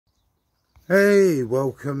Hey,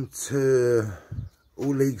 welcome to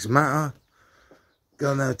All Leagues Matter,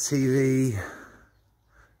 Gunner TV,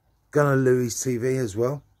 Gunner Louis TV as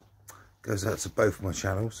well. Goes out to both my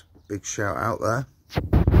channels. Big shout out there.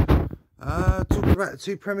 Talking about the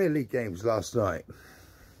two Premier League games last night.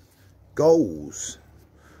 Goals.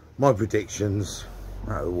 My predictions.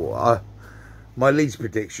 My Leeds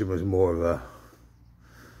prediction was more of a,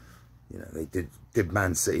 they did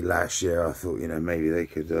Man City last year. I thought, maybe they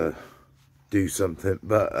could do something,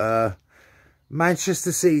 but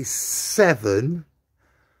Manchester City 7,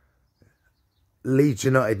 Leeds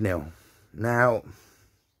United 0. Now,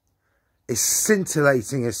 as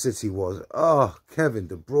scintillating as City was, Kevin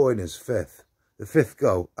De Bruyne's the fifth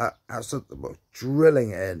goal, outside the box, drilling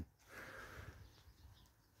it in.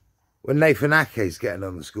 When Nathan Ake's getting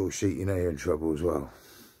on the score sheet, you're in trouble as well.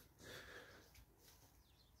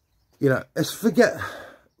 Let's forget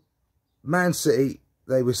Man City.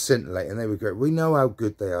 They were scintillating, they were great. We know how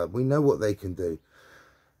good they are. We know what they can do.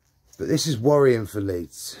 But this is worrying for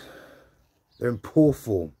Leeds. They're in poor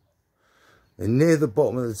form. They're near the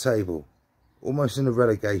bottom of the table. Almost in the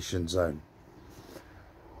relegation zone.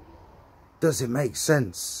 Does it make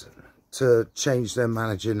sense to change their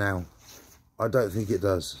manager now? I don't think it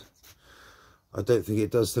does. I don't think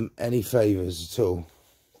it does them any favours at all.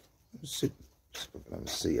 Let's see. I can have a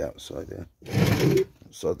seat outside here.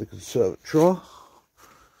 Outside the conservatory.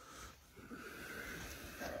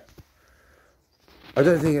 I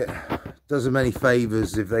don't think it does them any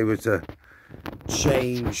favours if they were to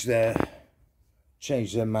change their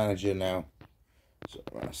manager now. So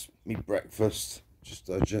that's me breakfast, just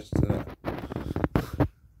digesting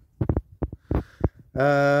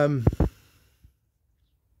it.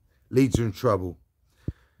 Leeds are in trouble.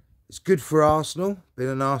 It's good for Arsenal, being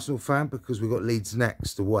an Arsenal fan, because we've got Leeds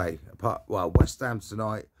next away. West Ham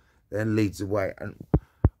tonight, then Leeds away. And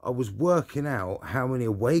I was working out how many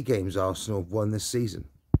away games Arsenal have won this season.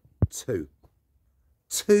 2.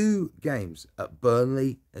 2 games at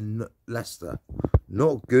Burnley and Leicester.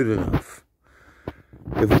 Not good enough.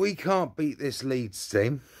 If we can't beat this Leeds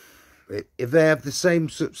team, if they have the same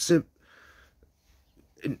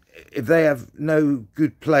if they have no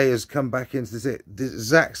good players come back into the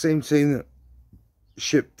exact same team that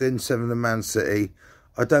shipped in 7 to Man City,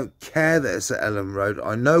 I don't care that it's at Ellen Road.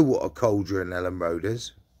 I know what a cauldron Ellen Road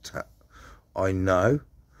is. I know.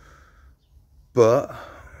 But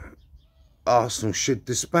Arsenal should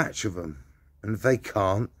dispatch of them. And if they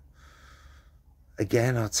can't,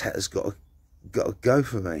 again, Arteta's got to go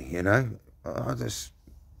for me, I'm just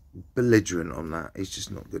belligerent on that. He's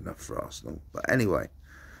just not good enough for Arsenal. But anyway,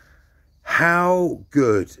 how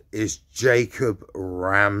good is Jacob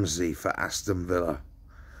Ramsey for Aston Villa?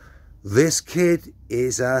 This kid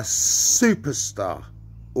is a superstar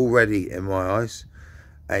already in my eyes.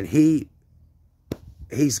 And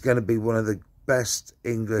he's going to be one of the best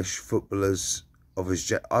English footballers of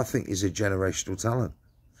his I think he's a generational talent.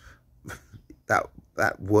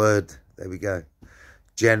 that word, there we go.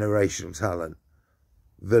 Generational talent.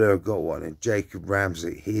 Villa have got one, and Jacob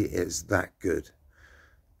Ramsey, he is that good.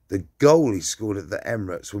 The goal he scored at the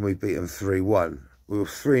Emirates when we beat them 3-1. We were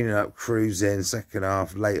 3-0 up, cruising, second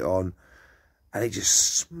half, late on. And he just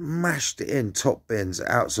smashed it in, top bins,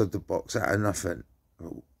 outside the box, out of nothing.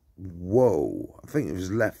 Whoa. I think it was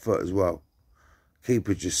left foot as well.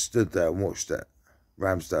 Keeper just stood there and watched it.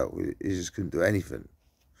 Ramsdale, he just couldn't do anything.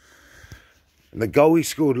 And the goal he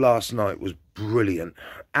scored last night was brilliant.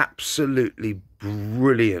 Absolutely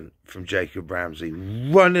brilliant from Jacob Ramsey.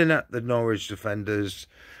 Running at the Norwich defenders.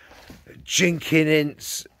 Jinking in,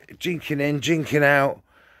 jinking out.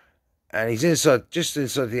 And he's just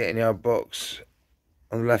inside the 18-yard box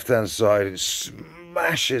on the left-hand side and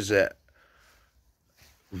smashes it.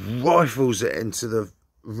 Rifles it into the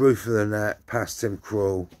roof of the net past Tim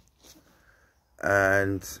Krul.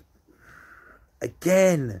 And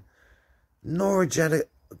again, Norwich had a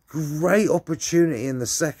great opportunity in the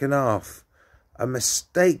second half. A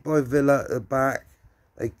mistake by Villa at the back.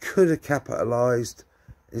 They could have capitalised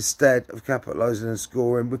instead of capitalising and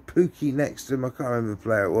scoring. With Pookie next to him, I can't remember the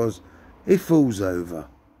player it was. He falls over.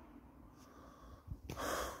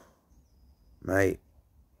 Mate,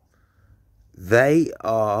 they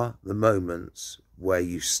are the moments where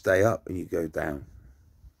you stay up and you go down.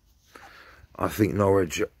 I think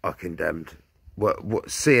Norwich are condemned.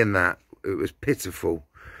 Seeing that, it was pitiful.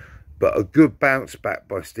 But a good bounce back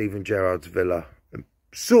by Steven Gerrard's Villa. It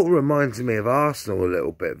sort of reminds me of Arsenal a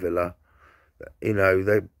little bit, Villa.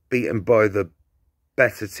 They're beaten by the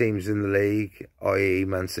better teams in the league, i.e.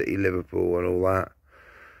 Man City, Liverpool and all that.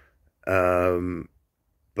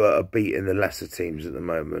 But are beating the lesser teams at the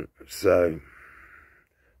moment. So,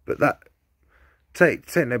 but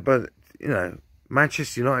take no, but you know,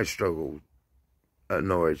 Manchester United struggled at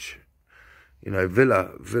Norwich. You know,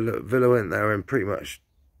 Villa went there and pretty much,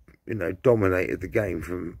 you know, dominated the game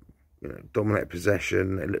from, you know, dominate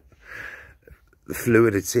possession. The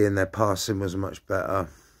fluidity in their passing was much better.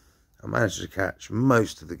 I managed to catch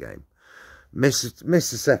most of the game. Missed the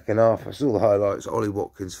second half. I saw the highlights. Ollie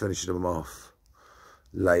Watkins finishing them off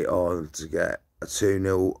late on to get a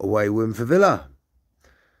 2-0 away win for Villa.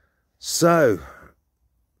 So,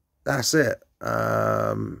 that's it.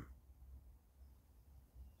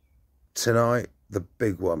 Tonight, the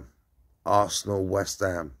big one. Arsenal, West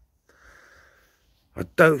Ham. I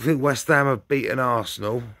don't think West Ham have beaten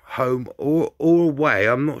Arsenal, home or away.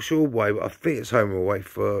 I'm not sure away, but I think it's home or away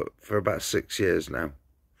for about 6 years now.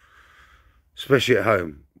 Especially at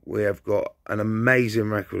home. We have got an amazing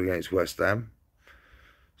record against West Ham.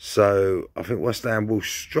 So, I think West Ham will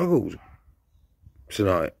struggle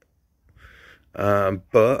tonight.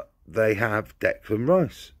 But they have Declan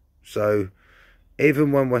Rice. So,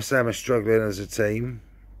 even when West Ham are struggling as a team,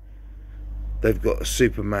 they've got a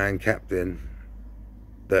Superman captain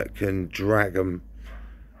that can drag them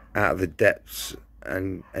out of the depths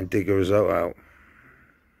and dig a result out.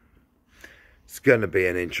 It's going to be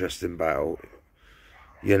an interesting battle.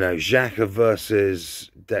 You know, Xhaka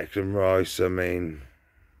versus Declan Rice. I mean,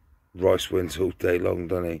 Rice wins all day long,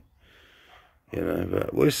 doesn't he? You know,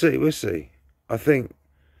 but we'll see. I think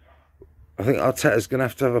Arteta's going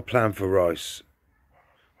to have a plan for Rice,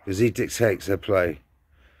 because he dictates their play.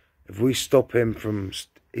 If we stop him from...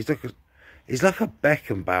 He's like a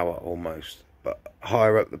Beckenbauer almost, but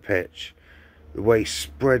higher up the pitch. The way he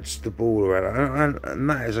spreads the ball around, and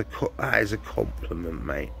that is a compliment,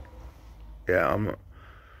 mate. Yeah,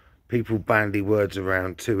 people bandy words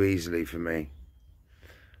around too easily for me,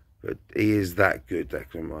 but he is that good,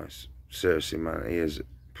 Declan Rice. Seriously, man, he is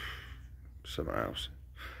something else.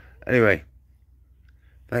 Anyway,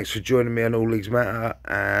 thanks for joining me on All Leagues Matter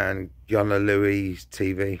and Gunnar Louis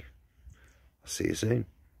TV. I'll see you soon.